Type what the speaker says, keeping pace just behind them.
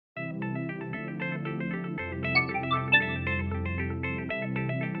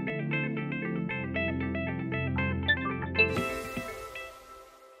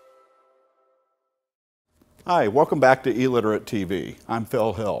Hi, welcome back to e-Literate TV. I'm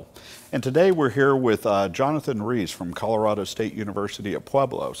Phil Hill. And today we're here with Jonathan Rees from Colorado State University at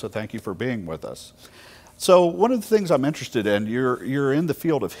Pueblo. So thank you for being with us. So one of the things I'm interested in, you're in the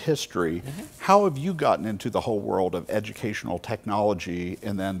field of history. How have you gotten into the whole world of educational technology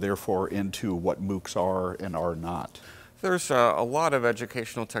and then therefore into what MOOCs are and are not? There's a lot of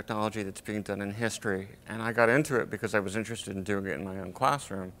educational technology that's being done in history, and I got into it because I was interested in doing it in my own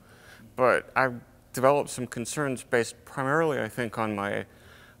classroom. But I've developed some concerns based primarily, I think, on my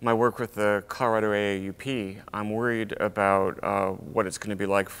work with the Colorado AAUP. I'm worried about what it's going to be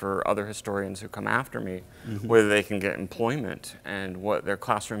like for other historians who come after me, whether they can get employment and what their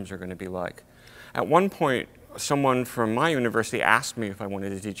classrooms are going to be like. At one point, someone from my university asked me if I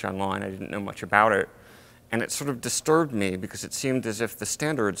wanted to teach online. I didn't know much about it. And it sort of disturbed me because it seemed as if the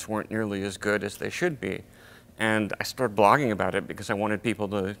standards weren't nearly as good as they should be. And I started blogging about it because I wanted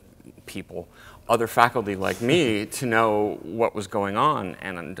other faculty like me to know what was going on.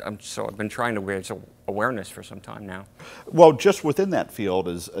 And so I've been trying to raise awareness for some time now. Well, just within that field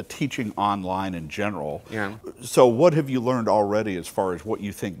is teaching online in general. Yeah. So what have you learned already as far as what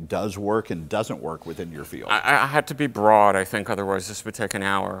you think does work and doesn't work within your field? I had to be broad, I think, otherwise this would take an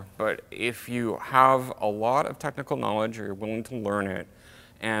hour. But if you have a lot of technical knowledge or you're willing to learn it,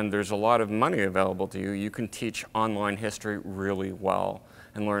 and there's a lot of money available to you, you can teach online history really well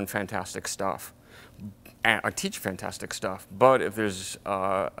and learn fantastic stuff. I teach fantastic stuff, but if there's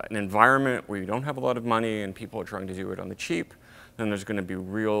an environment where you don't have a lot of money and people are trying to do it on the cheap, then there's going to be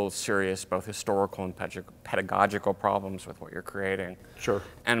real serious both historical and pedagogical problems with what you're creating. Sure.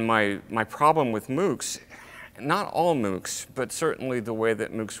 And my problem with MOOCs, not all MOOCs, but certainly the way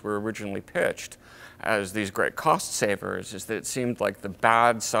that MOOCs were originally pitched as these great cost savers, is that it seemed like the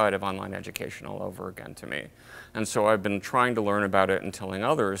bad side of online education all over again to me. And so I've been trying to learn about it and telling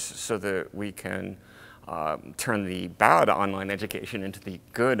others so that we can turn the bad online education into the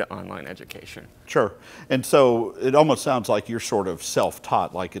good online education. Sure. And so it almost sounds like you're sort of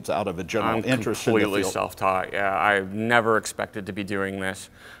self-taught, like it's out of a general interest in the field. I'm completely self-taught, yeah. I've never expected to be doing this,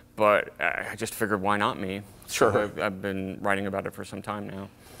 but I just figured, why not me? Sure. So I've been writing about it for some time now.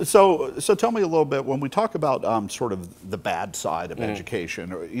 So tell me a little bit, when we talk about sort of the bad side of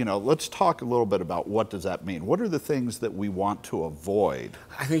education, let's talk a little bit about what does that mean? What are the things that we want to avoid?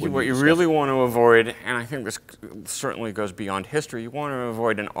 I think what you really want to avoid, and I think this certainly goes beyond history, you want to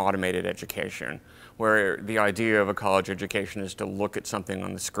avoid an automated education, where the idea of a college education is to look at something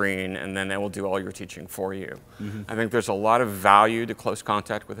on the screen and then they will do all your teaching for you. I think there's a lot of value to close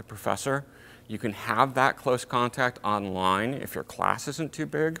contact with a professor. You can have that close contact online if your class isn't too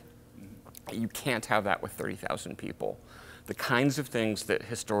big. You can't have that with 30,000 people. The kinds of things that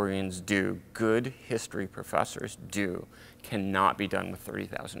historians do, good history professors do, cannot be done with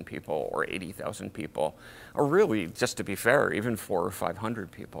 30,000 people or 80,000 people, or really, just to be fair, even 400 or 500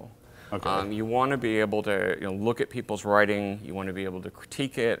 people. Okay. You want to be able to look at people's writing. You want to be able to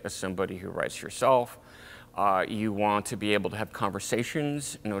critique it as somebody who writes yourself. You want to be able to have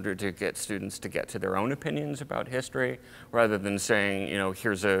conversations in order to get students to get to their own opinions about history, rather than saying,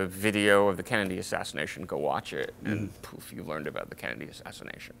 here's a video of the Kennedy assassination, go watch it, and poof, you learned about the Kennedy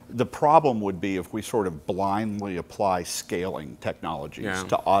assassination. The problem would be if we sort of blindly apply scaling technologies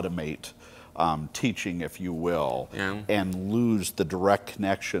to automate teaching, if you will, and lose the direct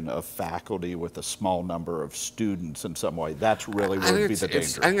connection of faculty with a small number of students in some way. That's really what would be the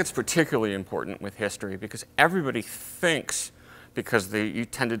danger. I think it's particularly important with history because everybody thinks, because you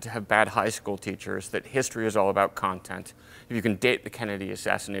tended to have bad high school teachers, that history is all about content. If you can date the Kennedy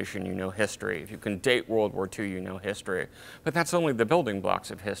assassination, you know history. If you can date World War II, you know history. But that's only the building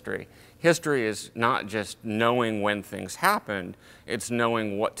blocks of history. History is not just knowing when things happened, it's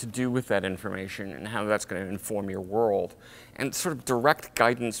knowing what to do with that information and how that's going to inform your world. And sort of direct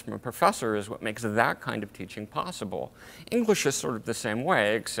guidance from a professor is what makes that kind of teaching possible. English is sort of the same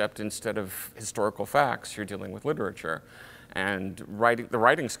way, except instead of historical facts, you're dealing with literature. And the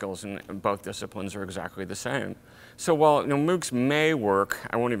writing skills in both disciplines are exactly the same. So while MOOCs may work,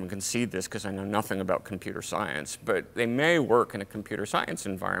 I won't even concede this because I know nothing about computer science, but they may work in a computer science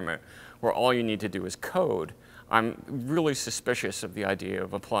environment where all you need to do is code. I'm really suspicious of the idea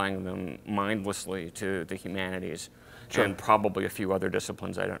of applying them mindlessly to the humanities. Sure. And probably a few other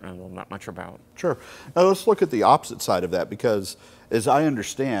disciplines I don't know that much about. Sure. Now let's look at the opposite side of that, because as I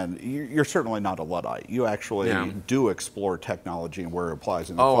understand, you're certainly not a Luddite. You actually do explore technology and where it applies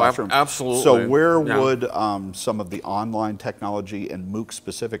in the classroom. Absolutely. So where would some of the online technology and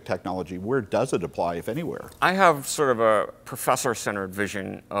MOOC-specific technology, where does it apply, if anywhere? I have sort of a professor-centered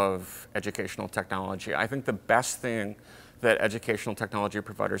vision of educational technology. I think the best thing that educational technology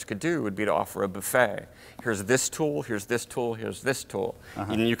providers could do would be to offer a buffet. Here's this tool, here's this tool, here's this tool.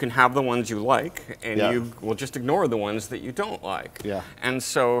 And you can have the ones you like, and you will just ignore the ones that you don't like. And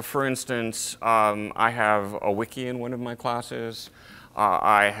so, for instance, I have a wiki in one of my classes.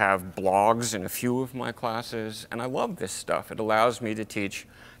 I have blogs in a few of my classes, and I love this stuff. It allows me to teach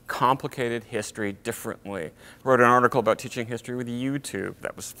complicated history differently. I wrote an article about teaching history with YouTube.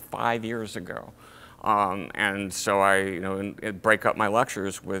 That was 5 years ago. And so I break up my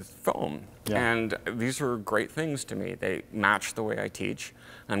lectures with film. And these are great things to me. They match the way I teach.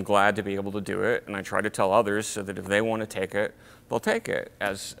 I'm glad to be able to do it, and I try to tell others so that if they want to take it, they'll take it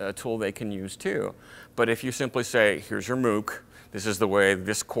as a tool they can use too. But if you simply say, here's your MOOC, this is the way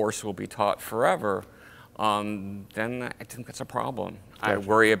this course will be taught forever, then I think that's a problem. I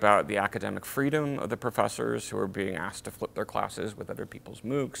worry about the academic freedom of the professors who are being asked to flip their classes with other people's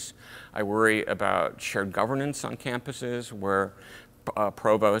MOOCs. I worry about shared governance on campuses where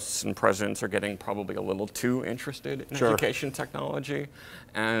provosts and presidents are getting probably a little too interested in education technology.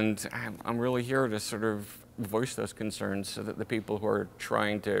 And I'm really here to sort of voice those concerns so that the people who are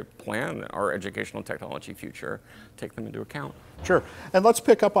trying to plan our educational technology future take them into account. Sure, and let's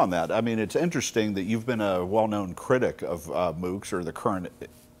pick up on that. I mean, it's interesting that you've been a well-known critic of MOOCs, or the current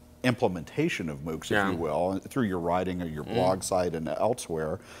implementation of MOOCs, if you will, through your writing or your blog site and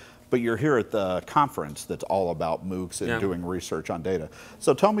elsewhere. But you're here at the conference that's all about MOOCs and doing research on data.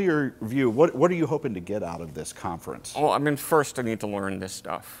 So tell me your view. What are you hoping to get out of this conference? Well, I mean, first I need to learn this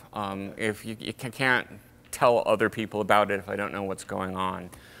stuff. If you can't tell other people about it if I don't know what's going on.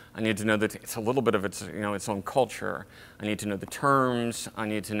 I need to know that it's a little bit of its own culture. I need to know the terms. I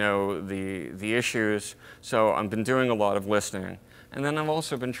need to know the issues. So I've been doing a lot of listening. And then I've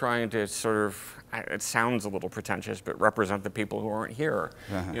also been trying to sort of, it sounds a little pretentious, but represent the people who aren't here.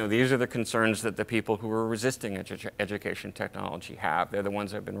 These are the concerns that the people who are resisting education technology have. They're the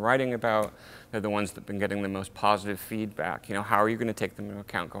ones I've been writing about. They're the ones that have been getting the most positive feedback. How are you going to take them into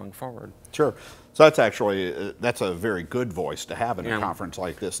account going forward? Sure. So that's actually, that's a very good voice to have in a conference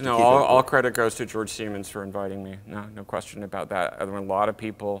like this. No, all credit goes to George Siemens for inviting me. No question about that. There were a lot of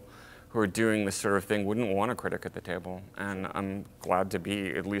people who are doing this sort of thing wouldn't want a critic at the table. And I'm glad to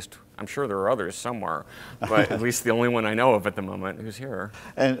be, at least, I'm sure there are others somewhere, but at least the only one I know of at the moment who's here.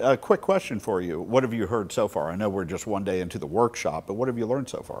 And a quick question for you. What have you heard so far? I know we're just one day into the workshop, but what have you learned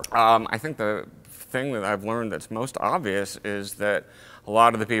so far? I think the thing that I've learned that's most obvious is that a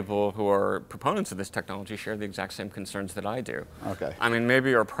lot of the people who are proponents of this technology share the exact same concerns that I do. I mean,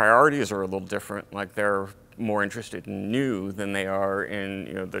 maybe our priorities are a little different, like they're more interested in new than they are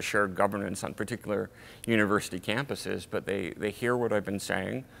in the shared governance on particular university campuses, but they hear what I've been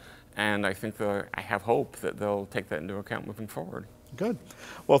saying, and I think I have hope that they'll take that into account moving forward. Good.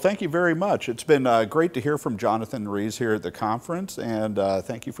 Well, thank you very much. It's been great to hear from Jonathan Rees here at the conference, and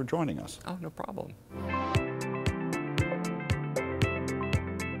thank you for joining us. Oh, no problem.